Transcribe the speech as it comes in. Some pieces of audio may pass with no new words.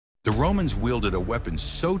The Romans wielded a weapon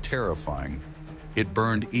so terrifying, it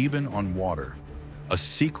burned even on water, a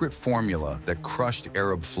secret formula that crushed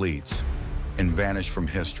Arab fleets and vanished from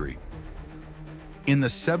history. In the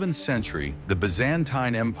 7th century, the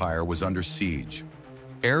Byzantine Empire was under siege.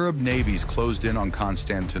 Arab navies closed in on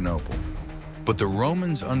Constantinople, but the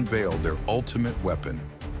Romans unveiled their ultimate weapon,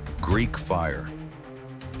 Greek fire.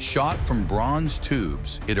 Shot from bronze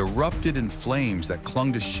tubes, it erupted in flames that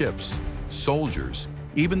clung to ships, soldiers,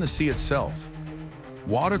 even the sea itself.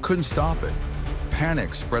 Water couldn't stop it.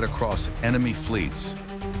 Panic spread across enemy fleets.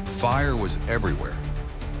 Fire was everywhere.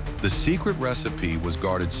 The secret recipe was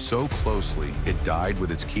guarded so closely it died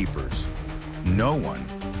with its keepers. No one,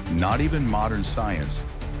 not even modern science,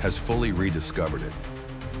 has fully rediscovered it.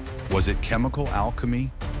 Was it chemical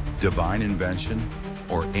alchemy, divine invention,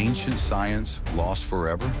 or ancient science lost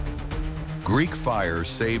forever? Greek fire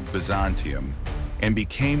saved Byzantium and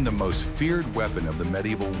became the most feared weapon of the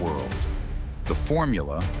medieval world. The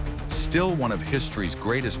formula, still one of history's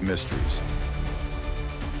greatest mysteries,